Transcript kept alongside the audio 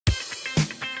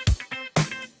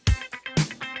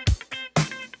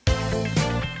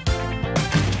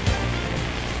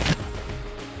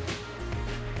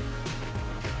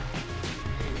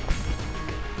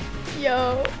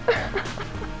Yo.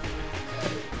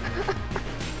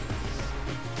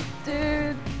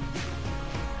 Dude.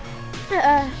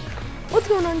 What's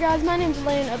going on, guys? My name's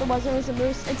Lane, otherwise known as the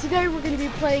Moose, and today we're going to be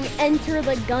playing Enter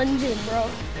the Gungeon, bro.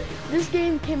 This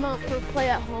game came out for play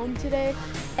at home today,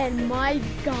 and my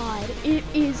god, it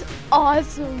is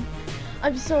awesome.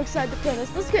 I'm so excited to play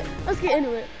this. Let's get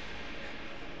into it.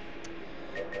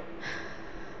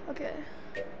 Okay.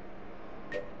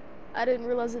 I didn't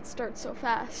realize it starts so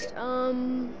fast. A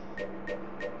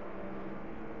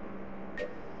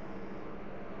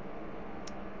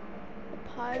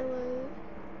pilot,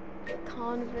 a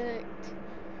convict,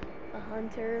 a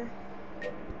hunter.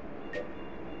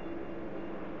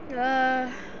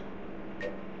 I'm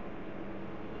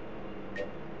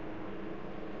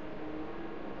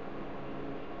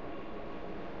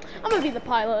gonna be the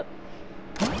pilot,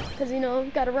 cause you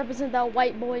know, gotta represent that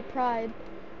white boy pride.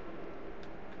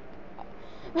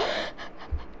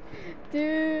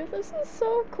 Dude, this is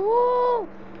so cool!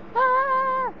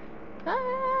 Ah!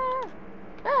 Ah!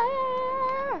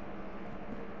 Ah!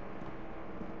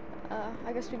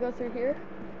 I guess we go through here.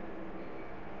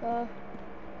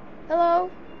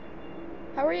 Hello?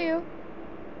 How are you?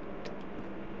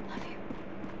 Love you.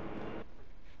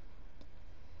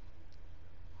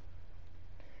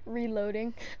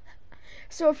 Reloading.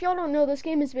 So if y'all don't know, this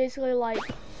game is basically like,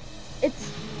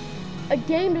 it's a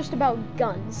game just about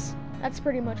guns. That's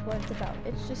pretty much what it's about.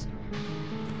 It's just,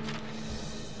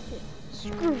 yeah,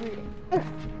 screw reading.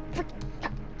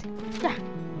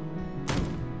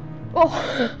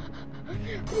 Oh,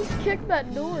 just kick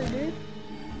that door, dude.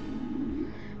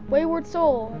 Wayward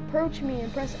soul, approach me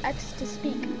and press X to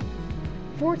speak.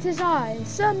 Fortis I,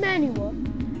 Sir Manuel,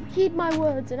 heed my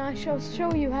words and I shall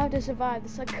show you how to survive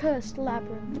this accursed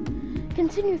labyrinth.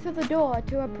 Continue through the door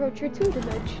to approach your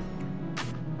tutelage.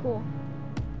 Cool.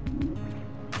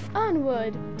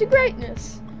 Onward to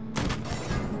greatness.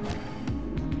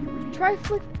 Try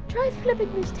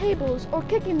flipping these tables or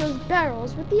kicking those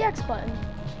barrels with the X button.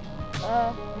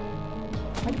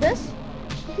 Like this?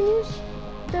 You can use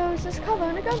those as cover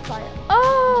in a gunfight.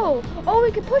 Oh! Oh,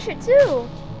 we can push it too!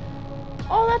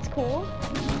 Oh, that's cool.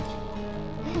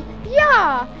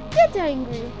 Yeah! Get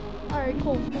angry! Alright,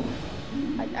 cool.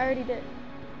 I already did.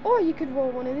 Or you could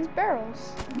roll one of these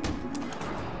barrels.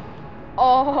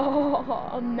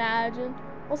 Oh, imagine.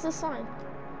 What's the sign?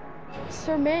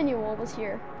 Sir Manuel was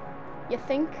here. You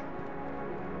think?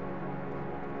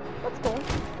 Let's go.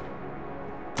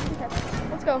 Okay,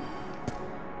 let's go.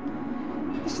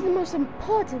 This is the most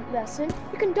important lesson.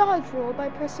 You can dodge roll by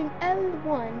pressing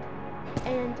L1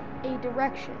 and a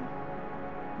direction.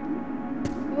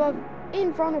 You are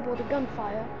invulnerable to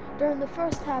gunfire during the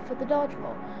first half of the dodge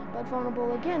roll, but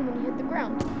vulnerable again when you hit the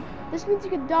ground. This means you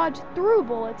can dodge through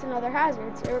bullets and other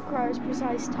hazards. It requires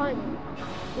precise timing.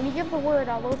 When you give the word,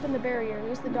 I'll open the barrier,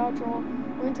 use the dodge roll,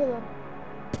 or into the...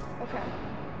 Okay.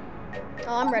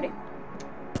 Oh, I'm ready.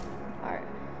 Alright.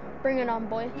 Bring it on,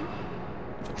 boy.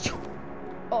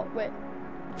 Oh, wait.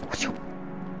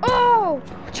 Oh!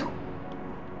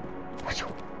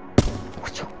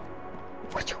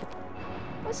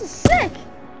 This is sick!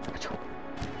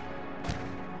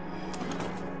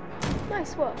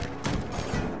 Nice work.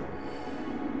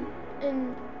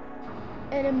 An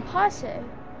impasse.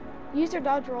 Use your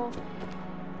dodge roll.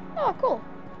 Oh, cool.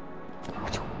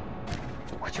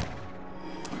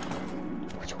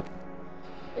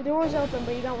 The door's open,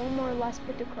 but you got one more last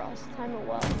bit to cross. Time it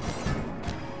well.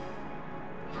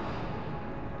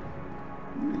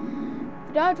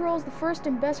 The dodge roll is the first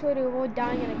and best way to avoid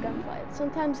dying in a gunfight.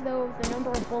 Sometimes, though, the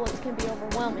number of bullets can be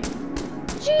overwhelming.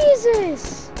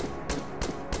 Jesus!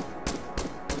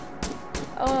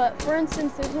 For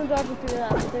instance, there's no dodging through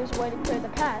that. There's a way to clear the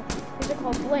path. These are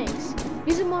called blanks.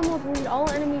 Using one will delete all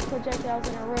enemy projectiles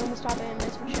in a room and stop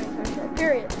enemies from shooting for a short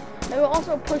period. They will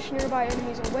also push nearby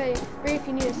enemies away, or if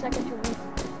you need a second to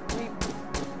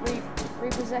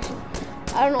repossession.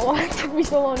 I don't know why it took me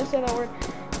so long to say that word.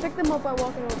 Pick them up by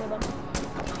walking over them.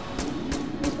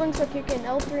 These blanks will kick in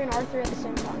L3 and R3 at the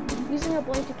same time, using a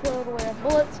blank to kill away of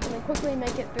bullets and then quickly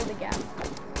make it through the gap.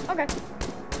 Okay.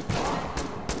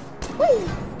 Woo!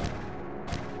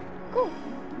 Cool.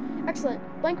 Excellent.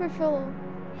 Blank refill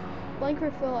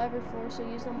every floor, so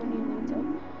use them when you need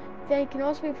to. They can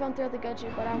also be found throughout the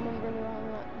gungeon, but I wouldn't really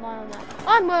rely on that.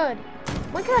 Onward!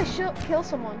 When can I kill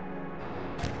someone?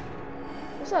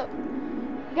 What's up?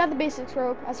 You got the basics,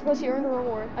 Rogue. I suppose you earned a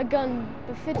reward. A gun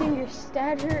befitting your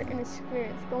stature and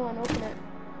experience. Go on, open it.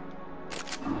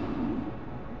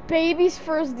 Baby's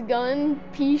first gun,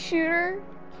 pea shooter.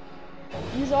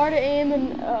 Use R to aim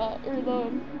and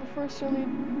reload. The first you'll need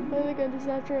the gun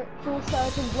disaster, cool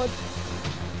stash and blood.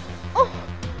 Oh,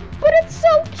 but it's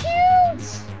so cute!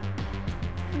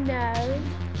 No.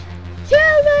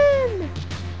 Kill him!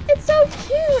 It's so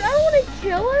cute! I don't want to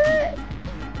kill it!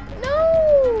 No!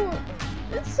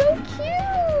 It's so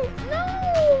cute! No!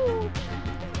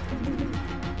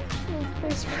 Oh,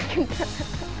 please freaking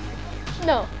die.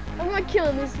 No, I'm not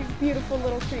killing this beautiful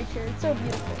little creature. It's so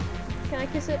beautiful. Can I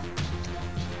kiss it?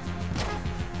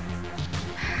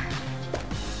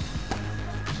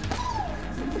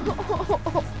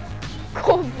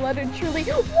 Cold-blooded, truly.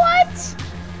 What?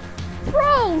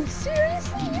 Bro,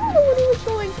 seriously? You're the one who was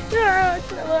going.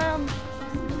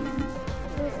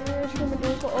 The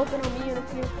doors will open on me in a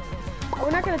few.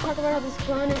 We're not gonna talk about how this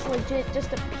gun is legit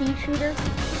just a pea shooter.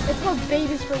 It's called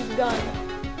Baby's first gun.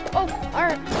 Oh,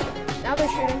 alright. Now they're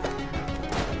shooting.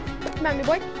 Come at me,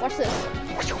 boy. Watch this.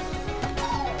 It's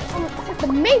like the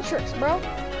Matrix, bro.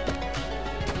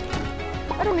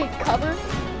 I don't need cover.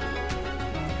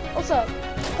 What's up?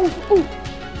 Ooh, ooh.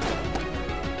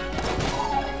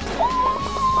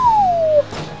 Ooh.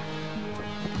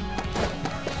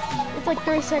 It's like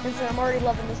 3 seconds and I'm already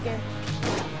loving this game.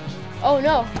 Oh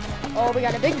no. Oh, we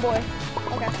got a big boy.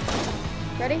 Okay.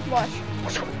 Ready? Watch.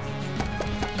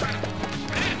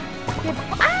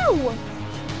 Ow!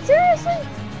 Seriously?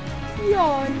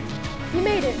 Yawn. You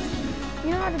made it.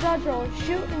 You know how to dodge roll,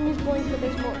 shoot, and use blanks, but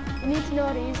there's more. You need to know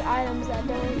how to use items that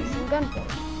don't use in gun form.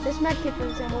 This medkit, for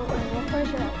example, will replenish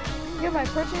your health. You have by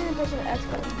purchasing and pressing the X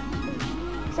button.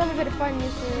 Some of it to find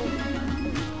use for.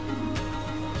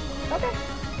 Okay.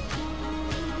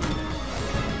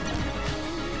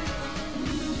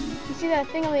 You see that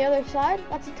thing on the other side?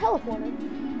 That's a teleporter.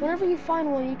 Whenever you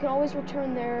find one, you can always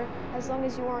return there as long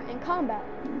as you aren't in combat.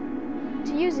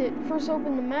 To use it, first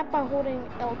open the map by holding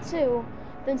L2,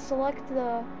 then select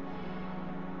the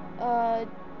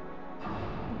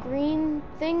green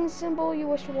thing symbol you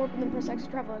wish to warp and then press X to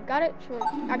travel. Got it? Sure.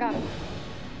 I got it.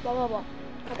 Blah, blah, blah.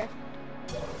 Okay.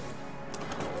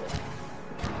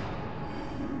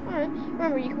 Alright.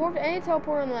 Remember, you can warp to any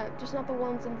teleporter on the map, just not the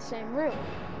ones in the same room.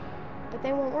 But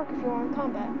they won't work if you are in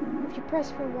combat. If you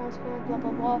press for once, blah,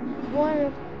 blah, blah,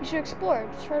 you should explore.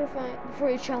 Just try to find before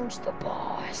you challenge the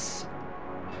boss.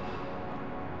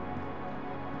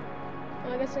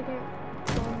 Well, I guess I can't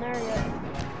go in there yet.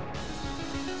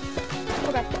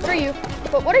 Okay, what are you?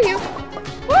 But what are you?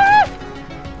 Ah!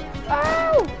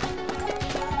 Ow!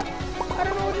 I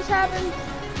don't know what just happened.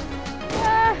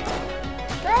 Ah!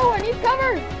 No, I need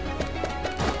cover!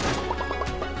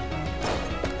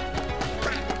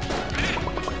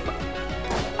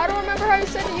 I don't remember how you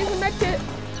said to use a medkit.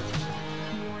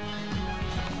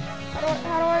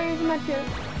 How do I use a medkit?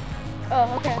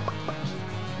 Oh, okay.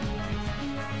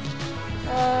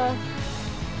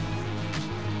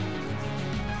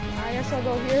 I guess I'll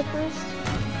go here first.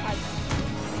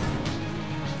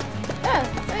 Ah,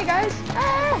 hey guys.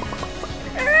 Ah!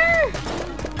 Ah!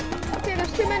 Okay,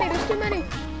 there's too many.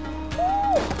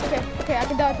 Woo! Okay, I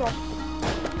can dodge roll.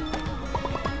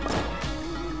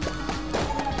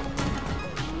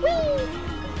 Whee!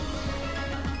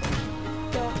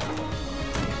 Go.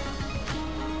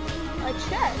 A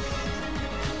chest.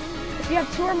 If you have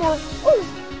 2 or more. Ooh!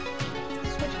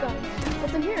 Switch guns.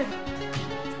 What's in here?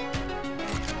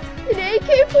 An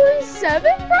AK-47,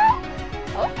 bro?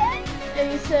 Okay. And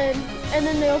he said, and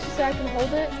then they also said I can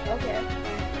hold it? Okay.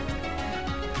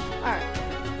 Alright.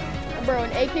 Bro,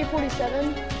 an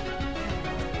AK-47?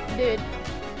 Dude,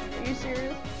 are you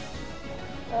serious?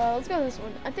 Let's go this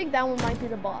one. I think that one might be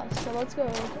the boss, so let's go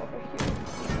over here.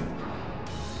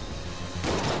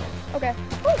 Okay.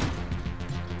 Woo!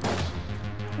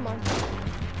 Come on.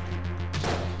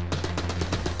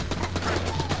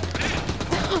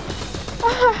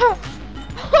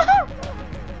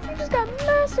 You just got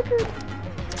massacred.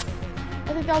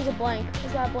 I think that was a blank.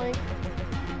 Was that a blank?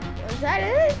 Was that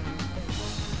it?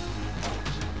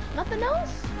 Nothing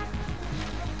else?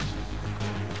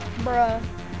 Bruh.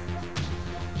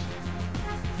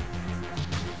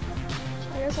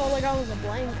 I guess all I got was a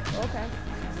blank. Okay.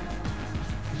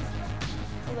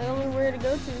 Well, the only way to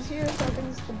go to is here, so I think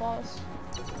it's the boss.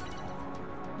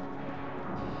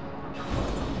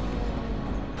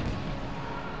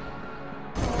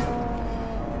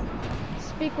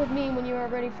 Speak with me when you are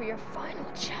ready for your final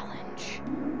challenge.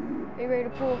 Are you ready to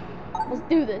pull? Let's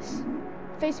do this.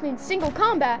 Face me in single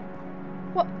combat.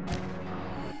 What?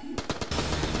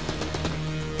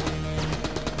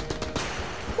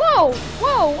 Whoa!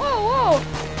 Whoa! Whoa! Whoa!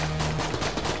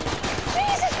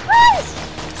 Jesus Christ!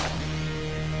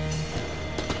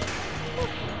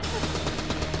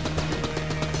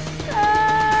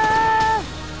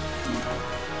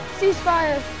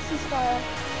 Ceasefire! Ceasefire!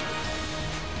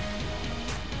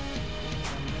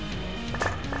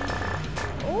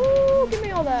 Ooh, give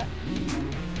saw that.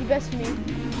 You bested me.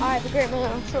 Alright, the great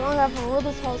man. So long after a little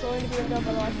this house, only to be able to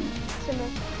by life.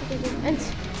 And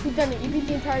you've done it. You beat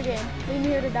the entire game. Leave me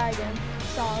here to die again.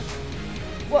 Solid.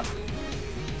 What?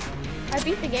 I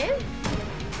beat the game?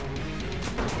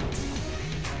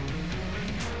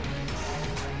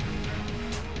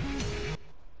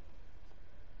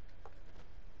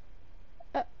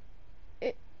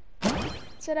 It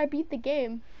said I beat the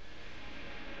game.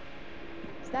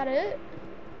 Is that it?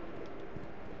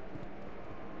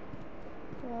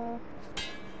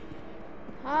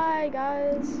 Hi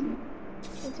guys.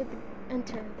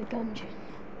 Enter the gungeon.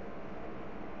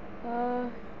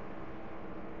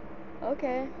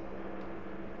 Okay.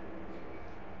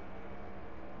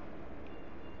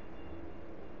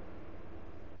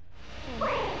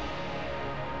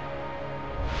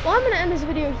 Well, I'm gonna end this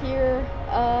video here.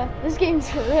 This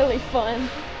game's really fun.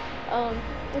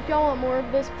 If y'all want more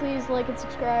of this, please like and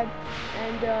subscribe.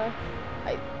 And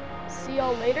I see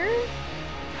y'all later.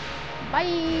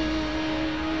 Bye.